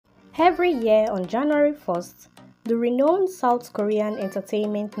Every year on January 1st, the renowned South Korean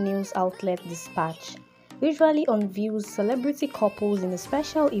entertainment news outlet Dispatch usually unveils celebrity couples in a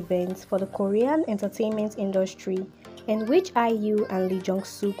special event for the Korean entertainment industry, in which IU and Lee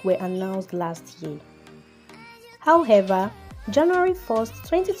Jung-suk were announced last year. However, January 1st,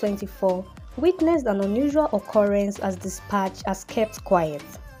 2024 witnessed an unusual occurrence as Dispatch has kept quiet.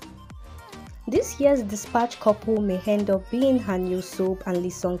 This year's Dispatch couple may end up being Ahn Hyo Seop and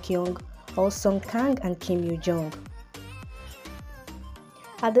Lee Kyung, or Kang and Yoo Jung.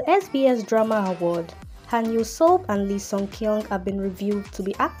 At the SBS Drama Award, Ahn Hyo Seop and Lee Kyung have been revealed to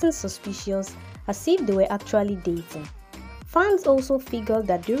be acting suspicious as if they were actually dating. Fans also figured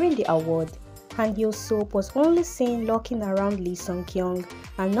that during the award, Ahn Hyo Seop was only seen lurking around Lee Kyung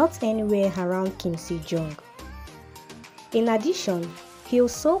and not anywhere around Kim Se-jung. In addition, Hyo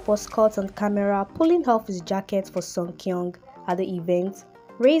Seop was caught on camera pulling off his jacket for Kyung at the event,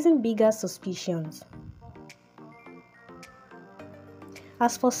 raising bigger suspicions.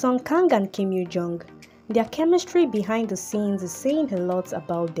 As for Kang and Yoo Jung, their chemistry behind the scenes is saying a lot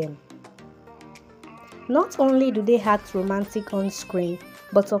about them. Not only do they act romantic on screen,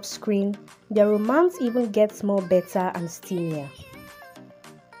 but off screen, their romance even gets more better and steamier.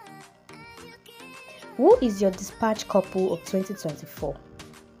 Who is your Dispatch couple of 2024?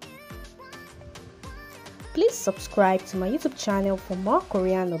 Please subscribe to my YouTube channel for more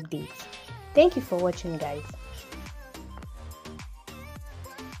Korean updates. Thank you for watching, guys.